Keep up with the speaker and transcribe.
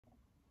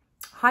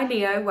Hi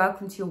Leo,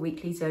 welcome to your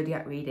weekly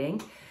Zodiac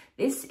reading.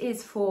 This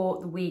is for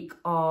the week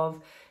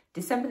of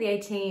December the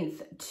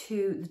 18th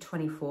to the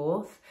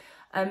 24th.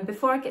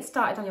 Before I get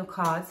started on your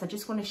cards, I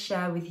just want to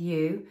share with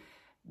you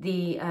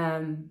the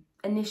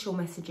initial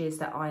messages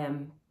that I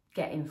am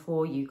getting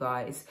for you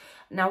guys.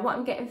 Now, what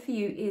I'm getting for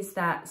you is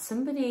that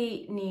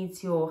somebody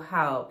needs your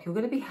help. You're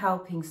going to be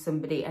helping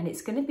somebody and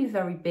it's going to be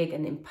very big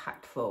and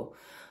impactful.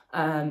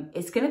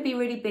 It's going to be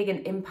really big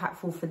and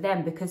impactful for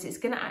them because it's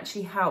going to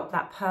actually help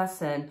that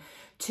person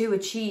to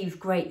achieve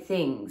great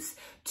things,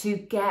 to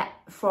get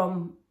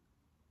from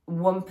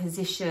one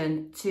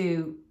position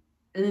to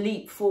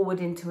leap forward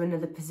into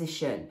another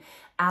position,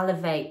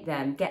 elevate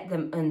them, get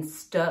them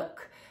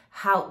unstuck,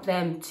 help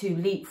them to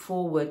leap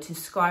forward, to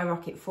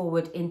skyrocket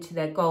forward into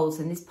their goals.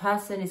 And this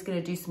person is going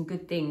to do some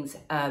good things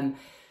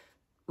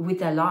with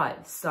their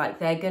lives. Like,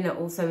 they're going to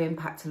also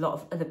impact a lot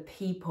of other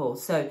people.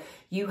 So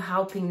you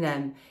helping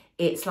them,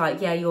 it's like,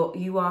 yeah,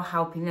 you are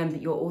helping them,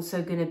 but you're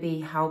also going to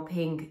be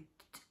helping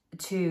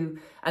to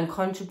and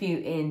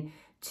contributing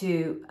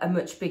to a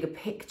much bigger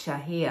picture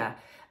here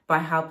by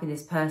helping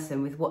this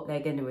person with what they're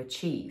going to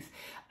achieve.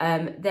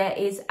 There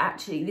is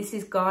actually, this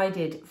is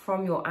guided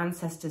from your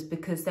ancestors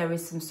because there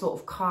is some sort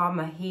of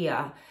karma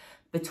here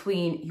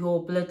between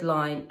your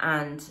bloodline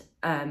and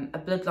a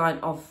bloodline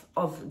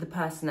of the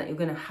person that you're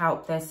going to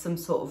help. There's some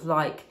sort of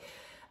like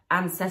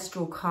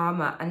ancestral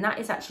karma, and that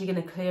is actually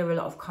going to clear a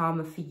lot of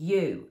karma for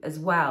you as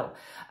well.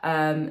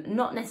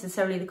 Not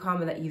necessarily the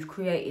karma that you've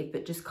created,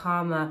 but just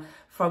karma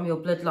from your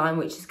bloodline,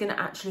 which is going to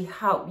actually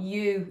help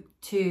you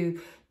to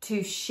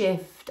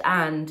shift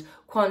and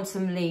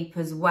quantum leap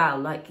as well.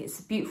 Like, it's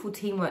beautiful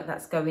teamwork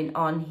that's going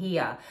on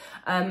here.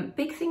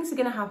 Big things are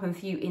going to happen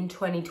for you in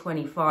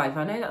 2025.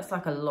 I know that's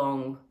like a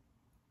long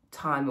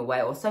time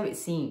away, or so it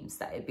seems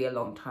that it'd be a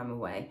long time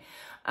away.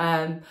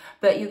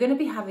 But you're going to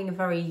be having a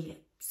very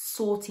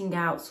sorting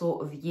out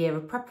sort of year, a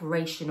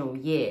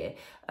preparational year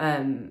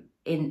in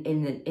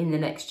the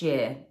next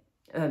year,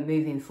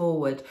 moving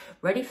forward,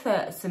 ready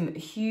for some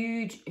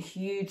huge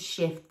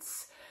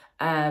shifts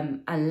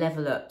and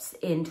level ups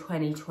in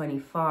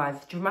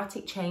 2025.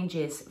 Dramatic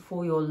changes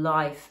for your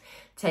life,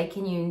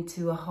 taking you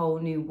into a whole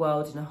new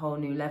world and a whole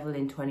new level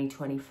in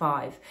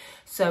 2025.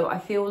 So I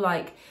feel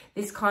like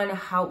this kind of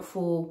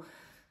helpful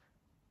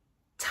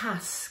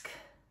task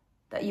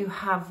that you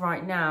have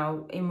right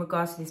now in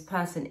regards to this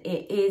person,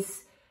 it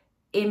is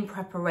in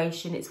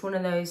preparation. It's one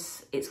of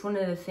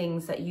the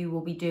things that you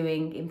will be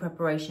doing in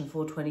preparation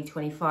for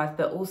 2025,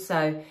 but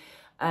also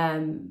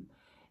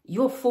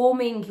you're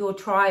forming your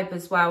tribe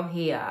as well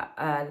here.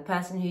 The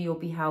person who you'll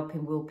be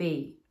helping will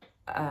be,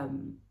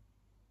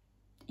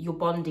 you're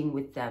bonding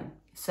with them.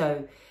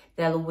 So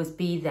they'll always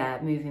be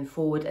there moving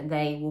forward, and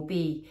they will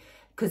be,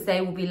 because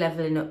they will be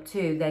leveling up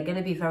too. They're going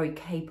to be very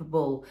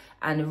capable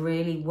and a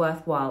really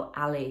worthwhile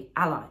ally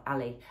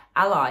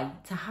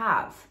to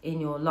have in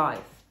your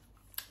life.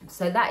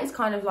 So that is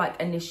kind of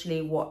like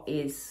initially what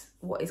is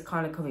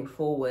kind of coming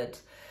forward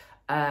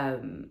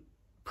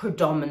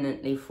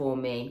predominantly for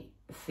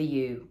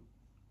you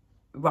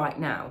right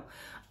now.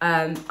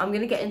 I'm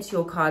going to get into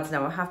your cards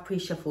now. I have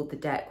pre-shuffled the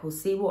deck. We'll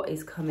see what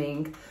is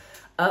coming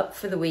up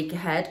for the week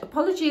ahead.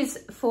 Apologies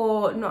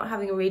for not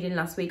having a reading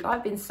last week.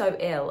 I've been so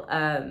ill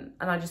and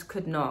I just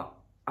could not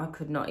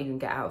even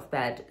get out of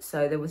bed,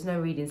 so there was no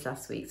readings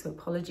last week, so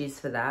apologies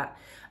for that.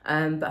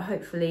 But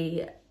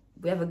hopefully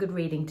we have a good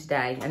reading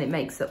today and it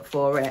makes up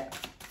for it.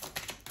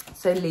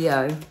 So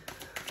Leo,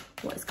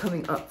 what is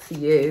coming up for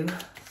you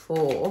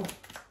for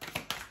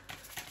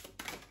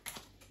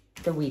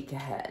the week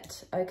ahead?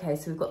 Okay,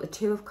 so we've got the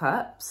Two of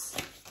Cups,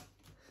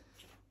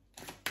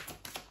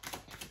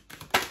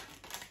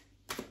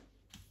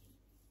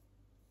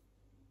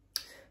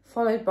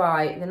 followed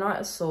by the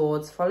Knight of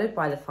Swords, followed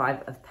by the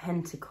Five of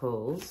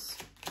Pentacles,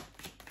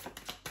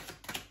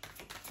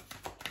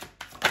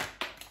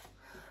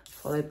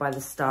 followed by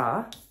the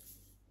Star,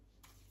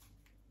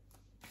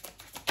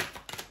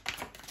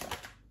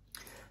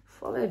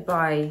 followed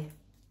by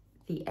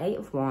the Eight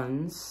of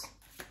Wands,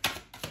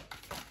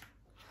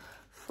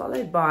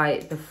 followed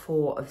by the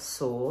Four of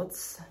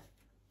Swords,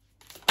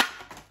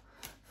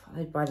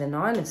 followed by the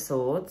Nine of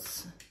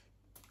Swords,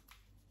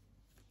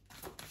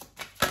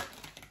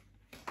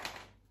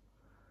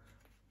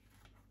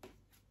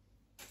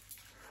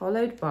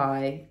 followed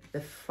by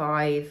the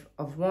Five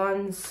of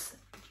Wands,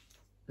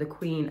 the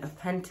Queen of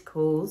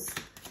Pentacles,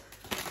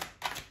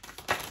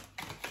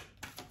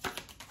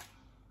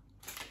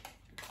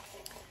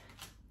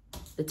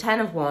 the Ten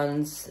of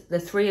Wands, the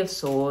Three of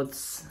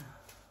Swords,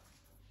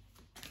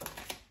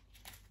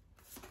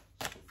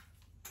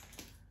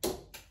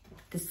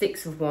 the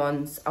Six of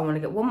Wands. I want to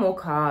get one more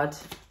card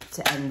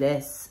to end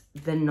this,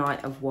 the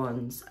Knight of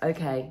Wands.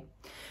 Okay.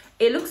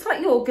 It looks like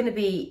you're going to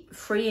be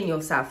freeing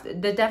yourself.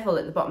 The Devil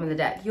at the bottom of the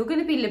deck. You're going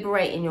to be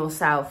liberating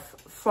yourself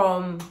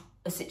from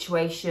a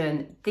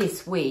situation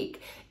this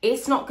week.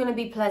 It's not going to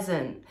be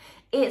pleasant.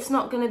 It's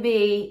not going to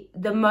be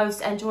the most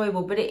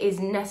enjoyable, but it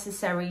is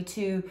necessary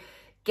to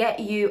get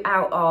you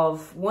out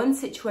of one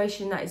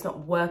situation that is not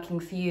working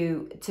for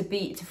you, to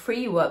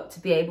free you up to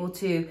be able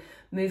to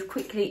move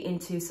quickly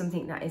into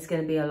something that is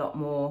going to be a lot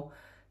more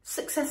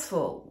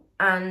successful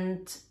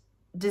and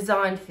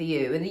designed for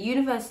you. And the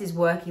universe is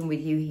working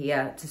with you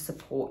here to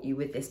support you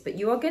with this, but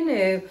you're going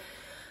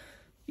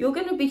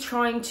to be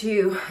trying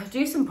to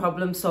do some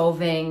problem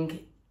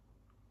solving.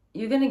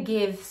 You're going to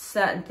give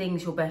certain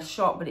things your best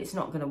shot, but it's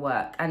not going to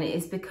work. And it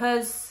is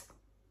because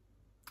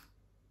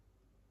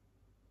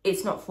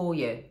it's not for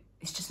you.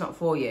 It's just not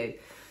for you.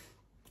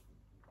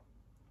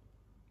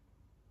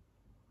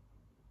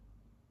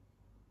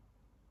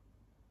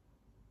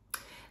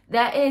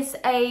 There is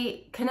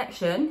a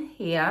connection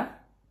here.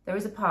 There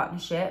is a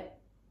partnership.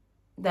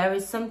 There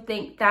is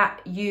something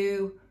that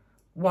you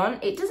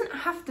want. It doesn't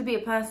have to be a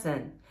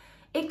person.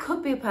 It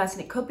could be a person.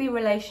 It could be a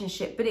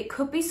relationship, but it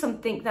could be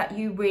something that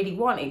you really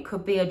want. It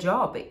could be a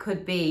job. It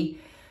could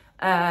be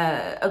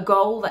a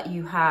goal that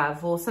you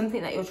have, or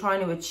something that you're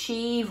trying to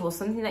achieve, or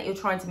something that you're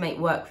trying to make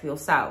work for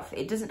yourself.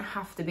 It doesn't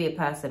have to be a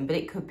person, but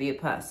it could be a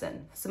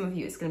person. For some of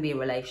you, it's going to be a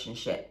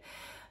relationship.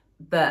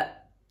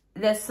 But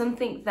there's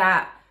something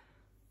that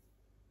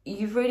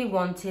you've really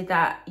wanted,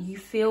 that you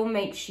feel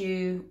makes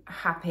you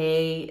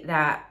happy,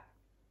 that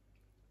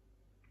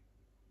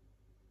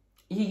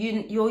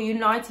you're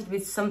united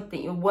with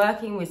something, you're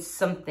working with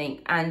something,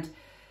 and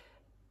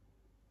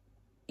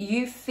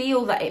you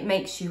feel that it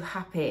makes you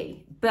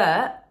happy.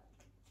 But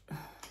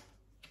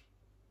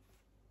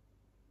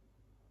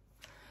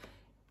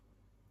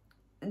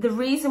the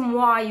reason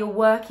why you're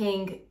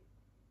working,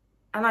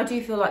 and I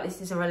do feel like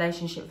this is a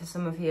relationship for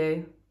some of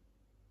you,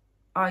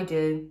 I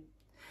do.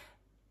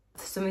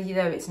 For some of you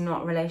though, it's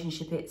not a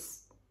relationship,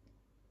 it's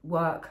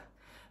work.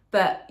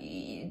 But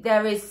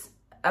there is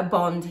a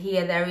bond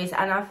here, there is,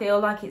 and I feel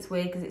like it's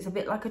weird because it's a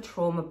bit like a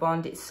trauma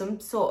bond. It's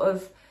some sort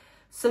of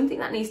something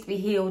that needs to be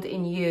healed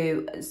in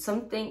you,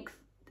 something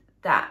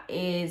that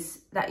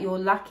you're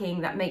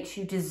lacking, that makes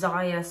you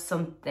desire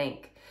something.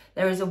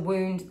 There is a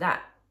wound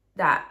that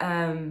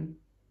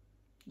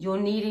you're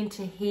needing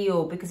to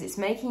heal, because it's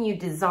making you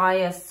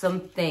desire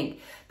something,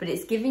 but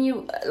it's giving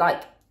you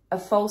like a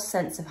false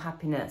sense of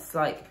happiness.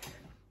 Like,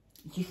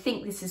 you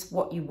think this is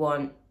what you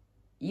want.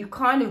 You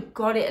kind of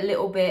got it a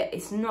little bit.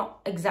 It's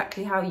not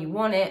exactly how you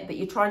want it, but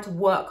you're trying to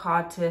work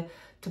hard to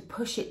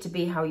push it to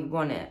be how you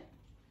want it.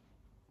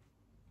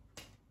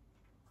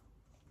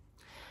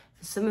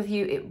 For some of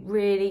you, it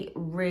really,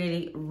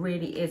 really,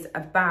 really is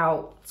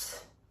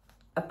about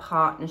a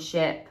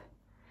partnership.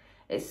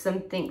 It's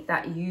something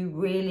that you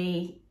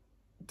really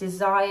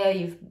desire.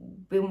 You've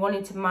been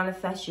wanting to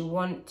manifest. You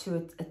want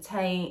to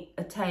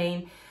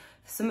attain.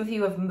 Some of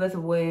you have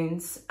mother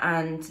wounds,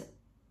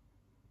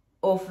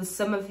 or for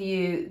some of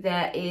you,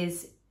 there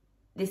is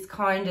this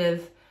kind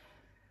of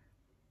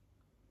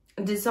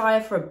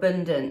desire for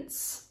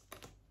abundance,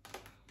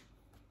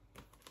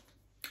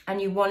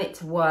 and you want it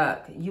to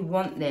work. You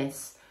want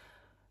this,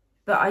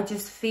 but I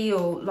just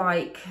feel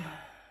like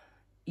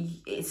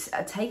it's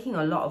taking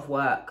a lot of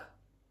work.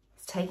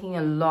 It's taking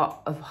a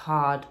lot of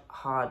hard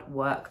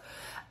work.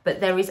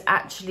 But there is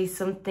actually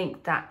something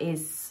that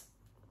is,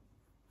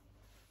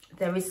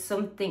 going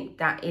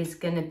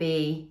to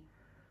be,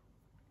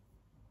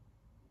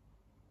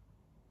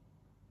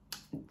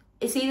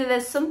 it's either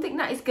there's something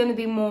that is going to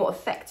be more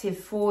effective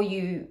for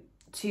you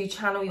to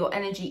channel your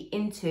energy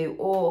into,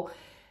 or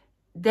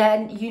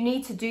then you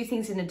need to do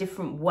things in a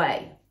different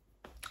way.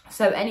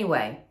 So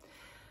anyway,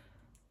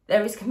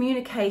 there is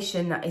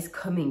communication that is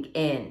coming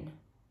in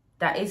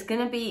that is going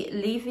to be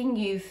leaving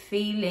you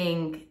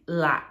feeling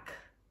lack,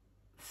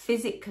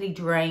 physically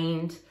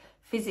drained,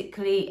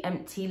 physically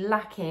empty,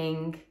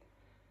 lacking,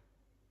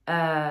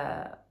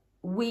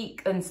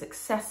 weak,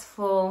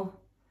 unsuccessful,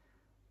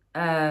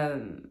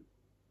 and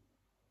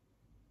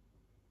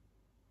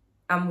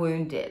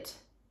wounded.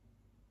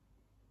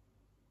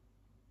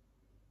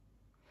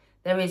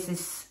 There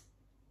is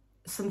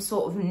some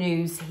sort of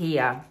news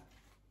here,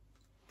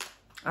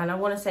 and I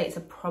want to say it's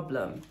a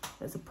problem.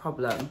 There's a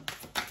problem.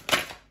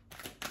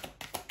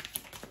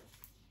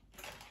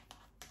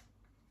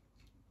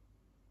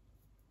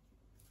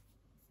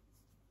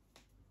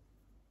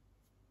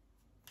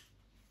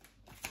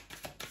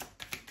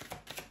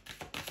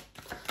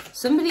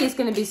 Somebody is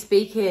going to be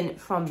speaking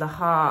from the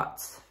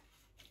heart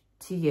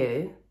to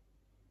you.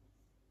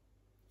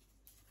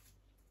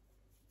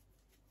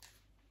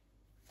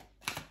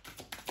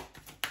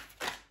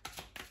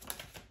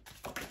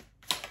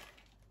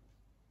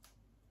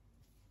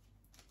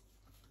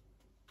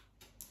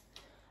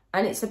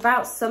 And it's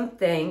about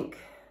something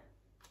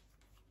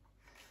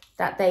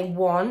that they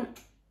want,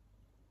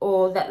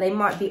 or that they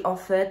might be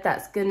offered,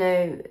 that's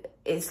gonna,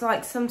 it's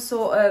like some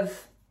sort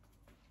of,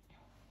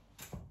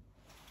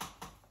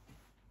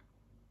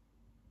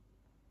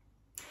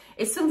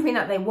 it's something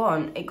that they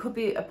want. It could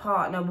be a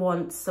partner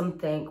wants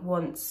something,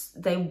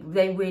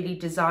 they really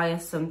desire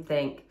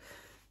something,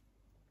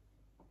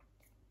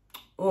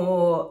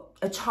 or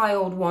a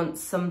child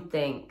wants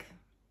something,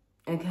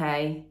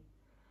 okay?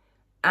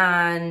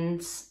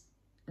 And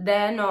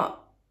they're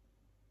not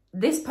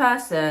this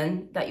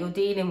person that you're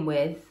dealing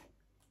with,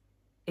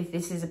 if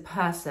this is a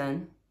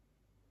person,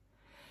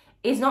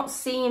 is not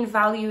seeing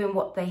value in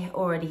what they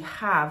already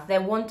have.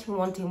 They're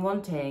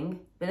wanting,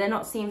 but they're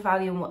not seeing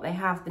value in what they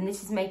have. Then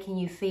this is making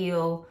you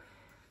feel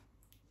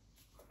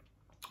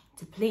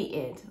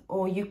depleted,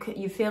 or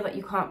you feel that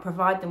you can't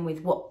provide them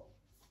with what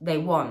they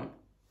want.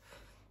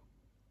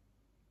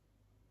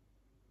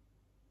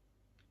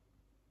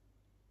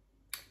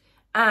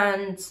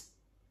 And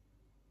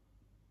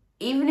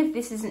even if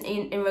this isn't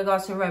in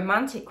regards to a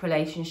romantic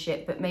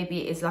relationship, but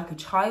maybe it is like a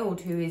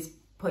child who is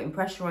putting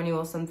pressure on you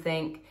or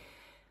something,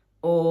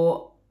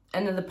 or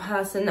another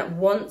person that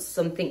wants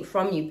something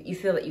from you, but you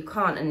feel that you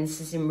can't, and this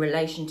is in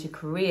relation to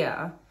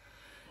career.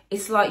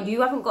 It's like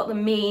you haven't got the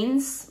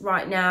means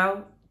right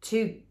now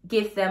to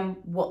give them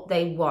what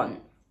they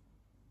want.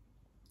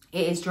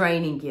 It is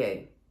draining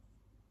you.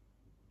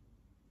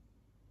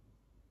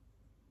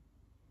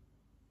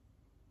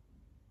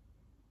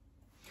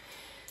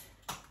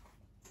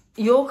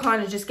 You're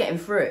kind of just getting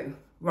through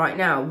right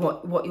now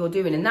what you're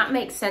doing, and that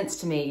makes sense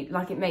to me.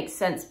 Like, it makes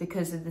sense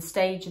because of the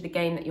stage of the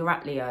game that you're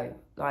at, Leo.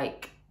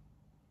 Like,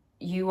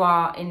 you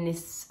are in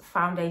this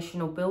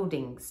foundational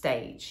building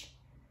stage.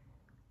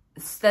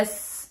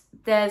 There's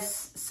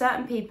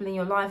certain people in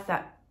your life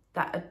that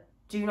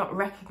do not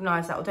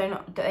recognize that, or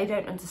they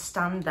don't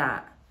understand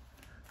that.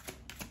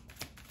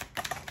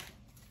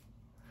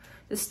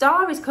 The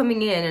star is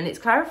coming in, and it's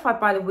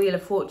clarified by the Wheel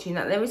of Fortune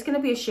that there is going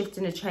to be a shift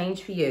and a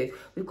change for you.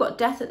 We've got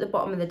death at the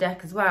bottom of the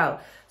deck as well.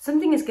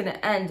 Something is going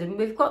to end, and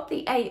we've got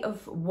the 8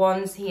 of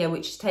Wands here,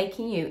 which is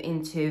taking you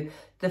into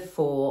the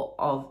 4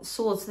 of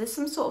Swords. So there's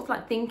some sort of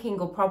like thinking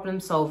or problem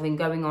solving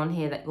going on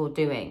here that you're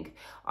doing,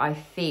 I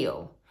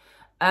feel.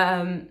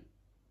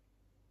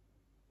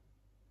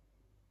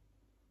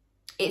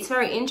 It's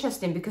very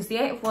interesting because the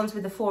 8 of Wands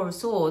with the 4 of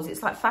Swords,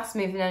 it's like fast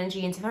moving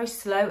energy into very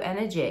slow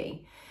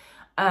energy.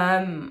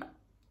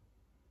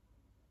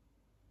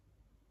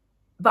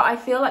 But I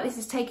feel like this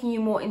is taking you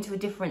more into a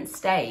different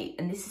state,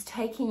 and this is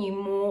taking you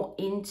more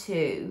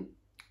into,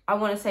 I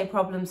want to say,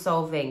 problem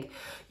solving.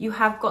 You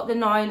have got the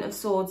 9 of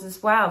Swords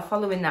as well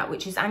following that,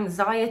 which is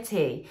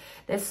anxiety.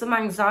 There's some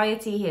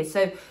anxiety here.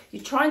 So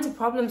you're trying to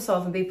problem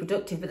solve and be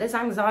productive, but there's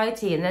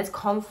anxiety and there's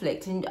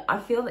conflict. And I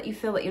feel that you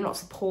feel that you're not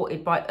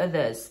supported by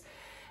others.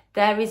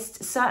 There is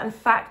certain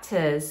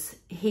factors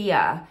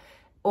here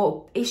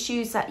or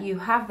issues that you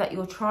have that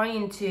you're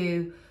trying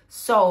to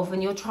solve,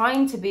 and you're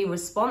trying to be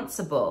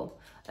responsible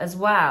as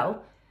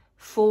well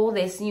for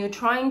this, and you're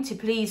trying to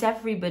please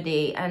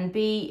everybody and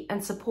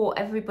support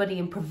everybody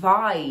and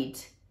provide.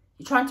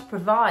 You're trying to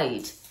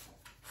provide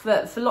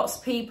for lots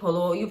of people,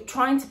 or you're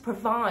trying to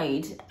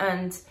provide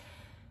and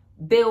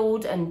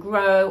build and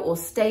grow or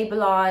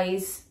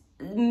stabilize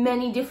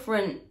many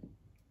different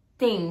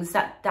things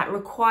that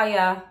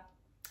require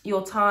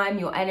your time,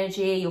 your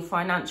energy, your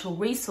financial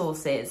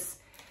resources,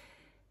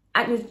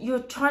 and you're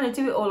trying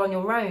to do it all on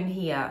your own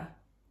here.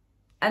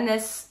 And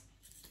there's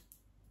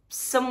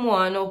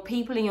someone or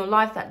people in your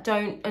life that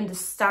don't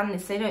understand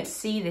this, they don't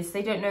see this,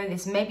 they don't know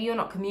this. Maybe you're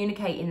not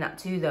communicating that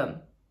to them,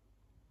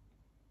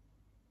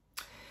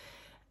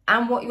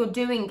 and what you're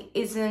doing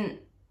isn't,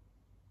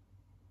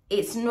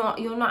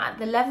 you're not at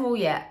the level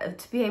yet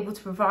to be able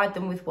to provide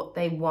them with what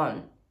they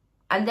want,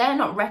 and they're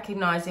not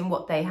recognizing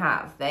what they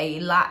have. They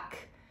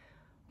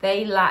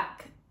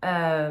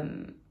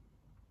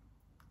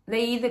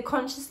either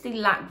consciously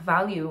lack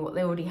value in what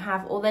they already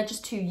have, or they're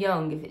just too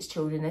young. If it's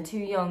children, they're too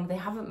young. They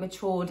haven't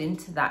matured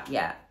into that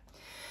yet.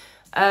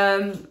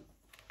 And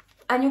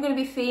you're going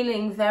to be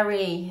feeling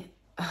very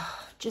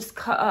just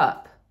cut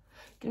up.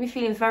 You're going to be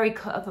feeling very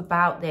cut up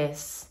about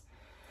this.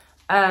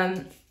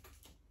 But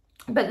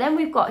then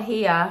we've got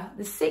here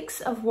the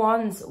 6 of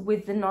Wands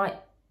with the Knight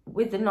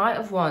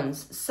of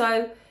Wands.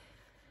 So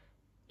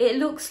it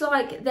looks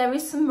like there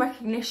is some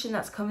recognition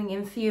that's coming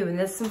in for you, and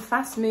there's some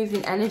fast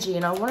moving energy,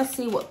 and I want to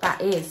see what that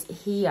is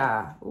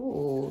here.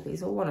 Oh,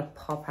 these all want to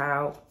pop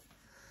out.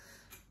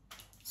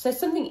 So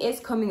something is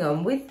coming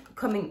in with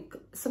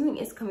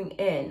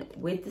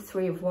the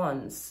 3 of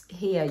Wands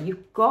here.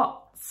 You've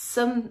got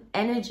some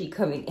energy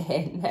coming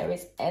in. There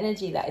is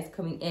energy that is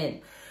coming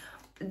in.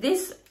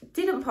 This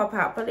didn't pop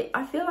out, but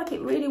I feel like it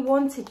really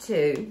wanted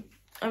to.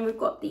 And we've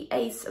got the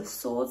Ace of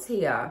Swords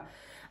here.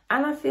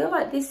 And I feel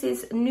like this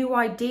is new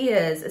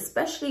ideas,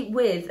 especially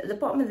with, at the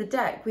bottom of the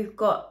deck, we've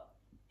got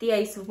the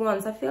Ace of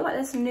Wands. I feel like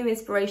there's some new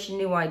inspiration,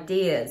 new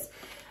ideas.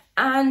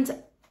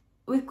 And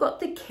we've got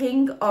the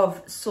King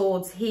of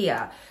Swords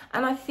here.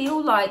 And I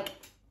feel like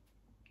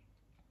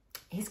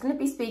he's going to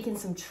be speaking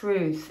some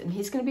truth, and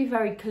he's going to be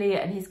very clear,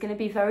 and he's going to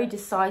be very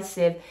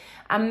decisive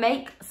and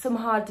make some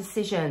hard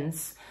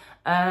decisions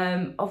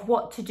of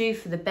what to do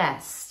for the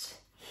best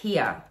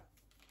here.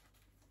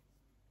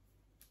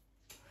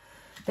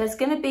 There's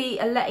going to be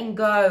a letting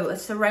go, a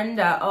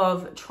surrender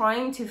of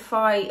trying to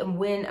fight and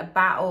win a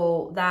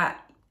battle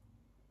that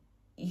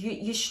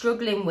you're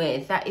struggling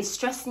with, that is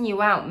stressing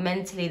you out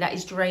mentally, that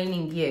is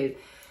draining you.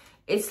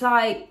 It's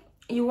like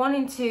you're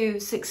wanting to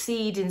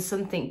succeed in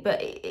something, but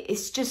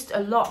it's just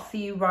a lot for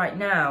you right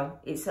now.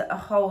 It's a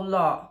whole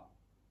lot.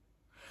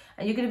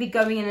 And you're going to be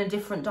going in a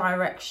different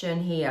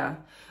direction here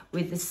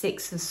with the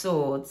Six of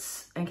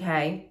Swords,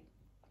 okay?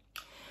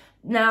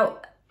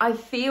 Now, I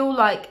feel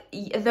like,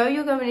 though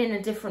you're going in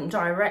a different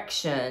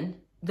direction,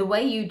 the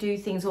way you do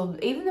things, or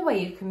even the way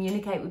you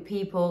communicate with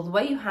people, the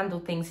way you handle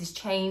things is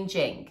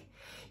changing.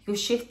 You're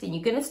shifting.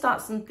 You're going to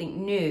start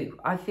something new.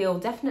 I feel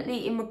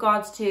definitely in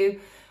regards to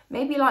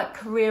maybe like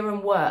career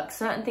and work.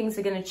 Certain things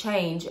are going to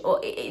change, or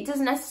it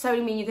doesn't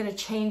necessarily mean you're going to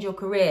change your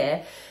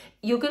career.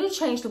 You're going to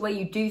change the way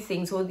you do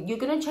things, or you're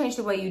going to change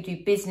the way you do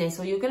business,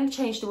 or you're going to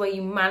change the way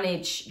you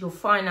manage your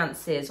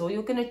finances, or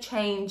you're going to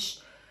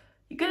change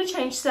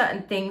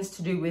certain things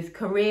to do with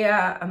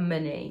career and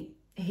money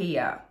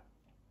here.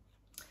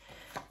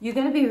 You're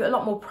going to be a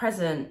lot more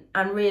present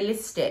and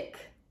realistic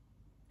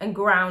and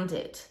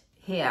grounded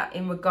here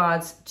in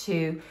regards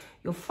to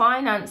your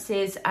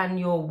finances and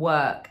your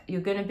work.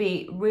 You're going to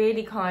be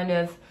really kind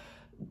of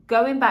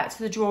going back to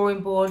the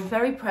drawing board,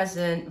 very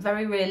present,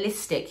 very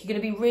realistic. You're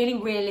going to be really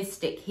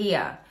realistic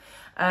here.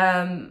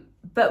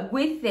 But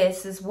with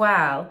this as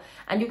well,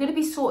 and you're going to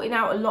be sorting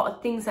out a lot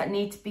of things that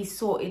need to be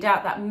sorted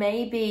out that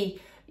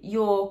maybe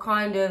you're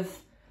kind of,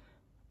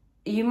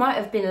 you might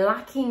have been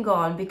lacking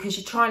on because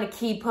you're trying to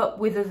keep up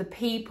with other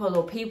people,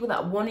 or people that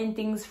are wanting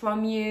things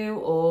from you,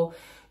 or,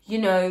 you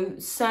know,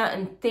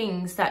 certain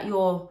things that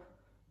you're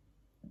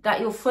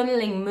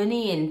funneling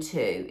money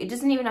into. It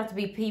doesn't even have to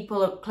be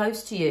people up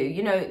close to you.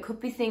 You know, it could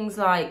be things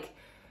like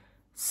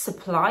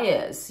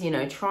suppliers, you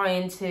know,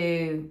 trying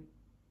to,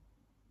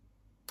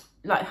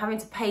 like having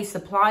to pay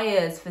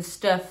suppliers for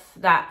stuff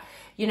that,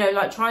 you know,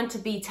 like trying to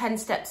be 10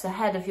 steps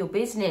ahead of your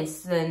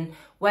business than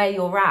where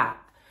you're at.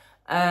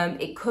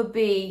 It could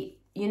be,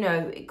 you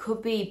know, it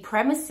could be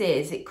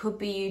premises. It could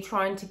be you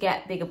trying to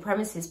get bigger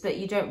premises, but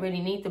you don't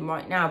really need them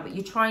right now. But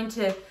you're trying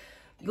to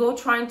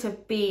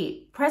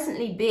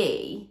presently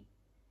be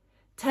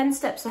 10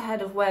 steps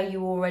ahead of where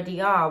you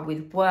already are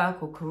with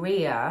work or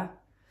career.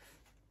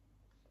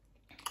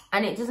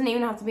 And it doesn't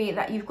even have to be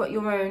that you've got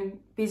your own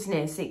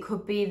business. It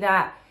could be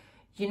that,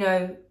 you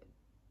know,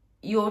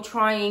 you're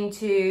trying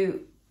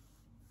to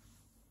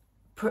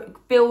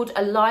build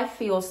a life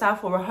for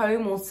yourself, or a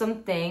home or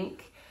something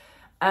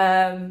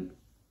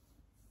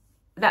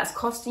that's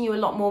costing you a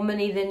lot more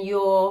money than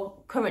you're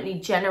currently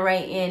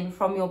generating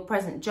from your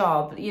present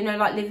job. You know,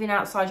 like living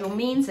outside your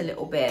means a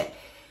little bit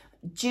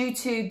due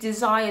to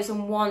desires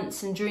and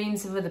wants and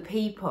dreams of other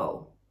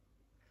people.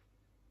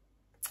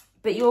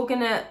 But you're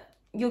gonna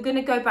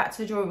go back to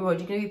the drawing board.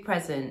 You're gonna be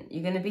present.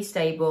 You're gonna be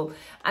stable,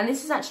 and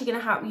this is actually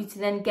gonna help you to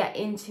then get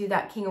into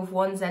that King of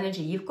Wands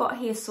energy. You've got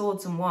here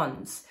swords and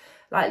wands,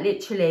 like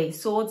literally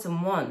swords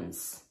and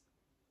wands.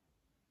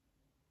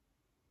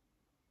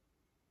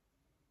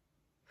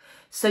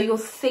 So your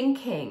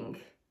thinking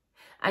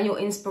and your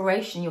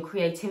inspiration, your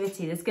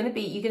creativity, you're going to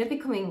be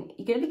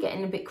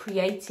getting a bit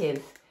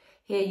creative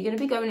here. You're going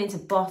to be going into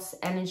boss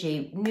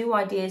energy, new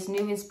ideas,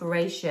 new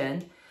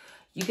inspiration.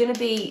 You're going to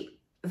be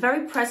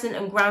very present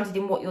and grounded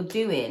in what you're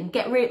doing.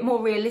 Get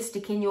more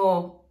realistic in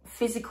your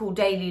physical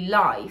daily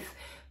life.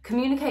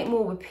 Communicate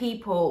more with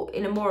people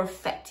in a more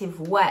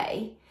effective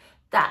way.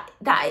 That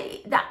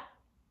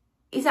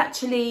is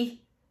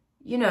actually,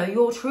 you know,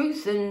 your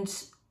truth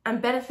and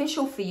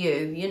beneficial for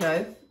you, you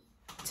know,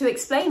 to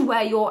explain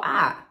where you're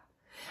at.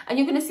 And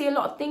you're going to see a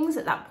lot of things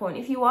at that point.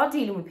 If you are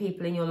dealing with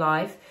people in your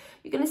life,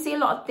 you're going to see a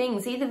lot of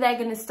things. Either they're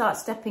going to start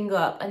stepping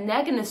up and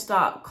they're going to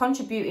start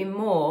contributing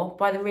more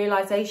by the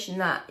realization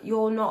that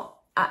you're not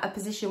at a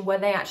position where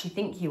they actually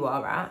think you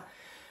are at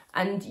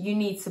and you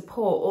need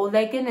support, or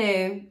they're going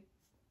to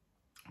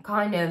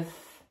kind of,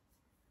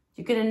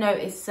 you're going to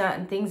notice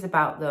certain things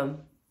about them,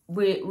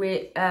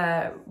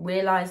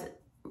 realize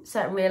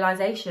certain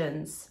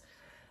realizations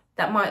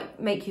that might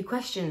make you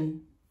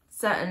question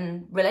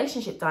certain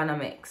relationship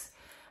dynamics,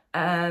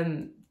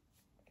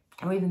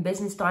 or even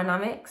business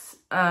dynamics.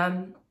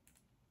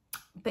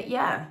 But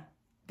yeah,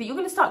 but you're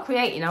going to start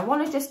creating. I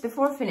want to just,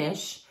 before I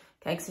finish,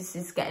 okay, because this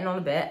is getting on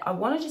a bit, I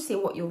want to just see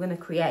what you're going to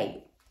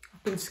create.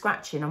 I've been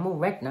scratching. I'm all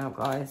red now,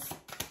 guys.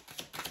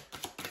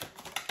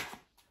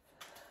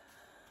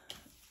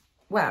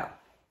 Well,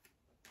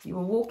 you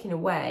were walking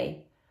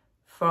away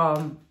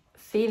from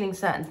feeling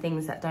certain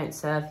things that don't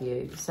serve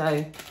you.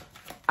 So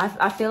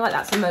I feel like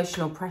that's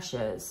emotional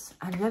pressures.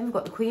 And then we've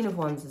got the Queen of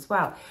Wands as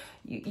well.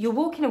 You're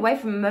walking away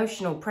from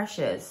emotional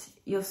pressures.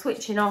 You're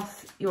switching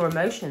off your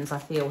emotions, I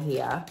feel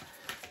here,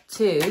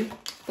 to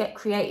get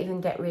creative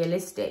and get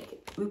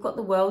realistic. We've got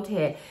the World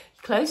here.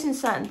 You're closing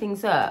certain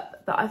things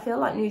up, but I feel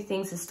like new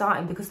things are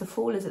starting because the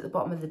Fool is at the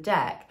bottom of the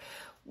deck.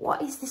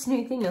 What is this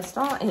new thing you're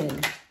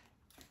starting?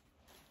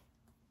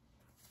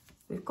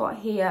 We've got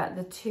here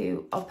the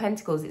Two of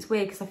Pentacles. It's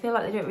weird because I feel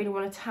like they don't really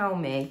want to tell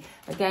me.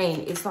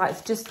 Again, it's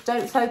like, just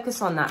don't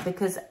focus on that,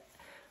 because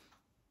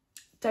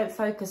don't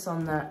focus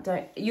on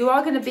that. You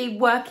are going to be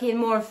working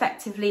more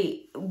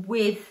effectively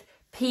with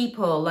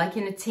people, like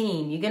in a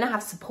team. You're going to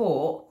have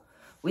support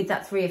with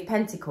that Three of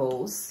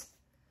Pentacles.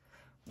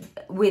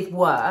 With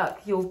work,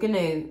 you're going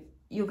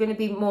to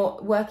be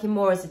working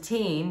more as a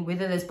team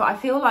with others. But I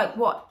feel like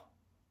what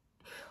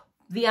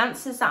the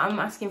answers that I'm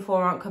asking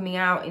for aren't coming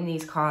out in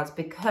these cards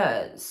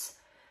because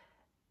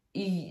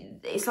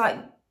it's like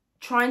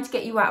trying to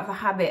get you out of a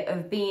habit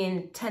of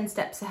being 10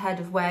 steps ahead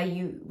of where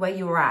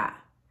you're at.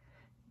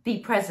 Be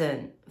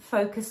present.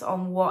 Focus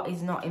on what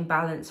is not in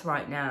balance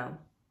right now.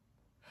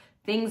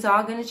 Things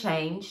are going to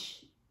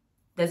change.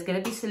 There's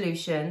going to be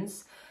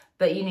solutions,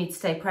 but you need to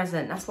stay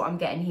present. That's what I'm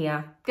getting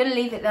here. Going to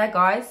leave it there,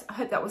 guys. I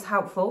hope that was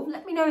helpful.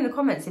 Let me know in the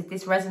comments if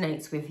this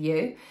resonates with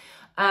you.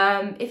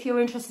 If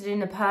you're interested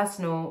in a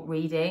personal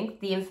reading,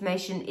 the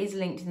information is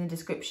linked in the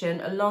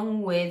description,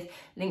 along with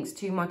links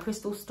to my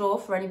crystal store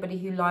for anybody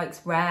who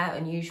likes rare,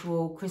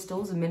 unusual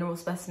crystals and mineral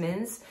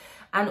specimens,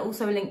 and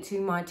also a link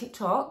to my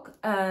TikTok,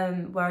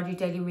 where I do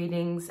daily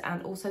readings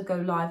and also go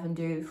live and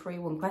do free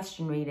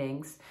 1-question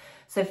readings.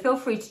 So feel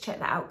free to check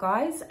that out,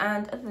 guys.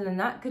 And other than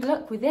that, good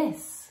luck with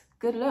this.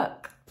 Good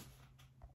luck.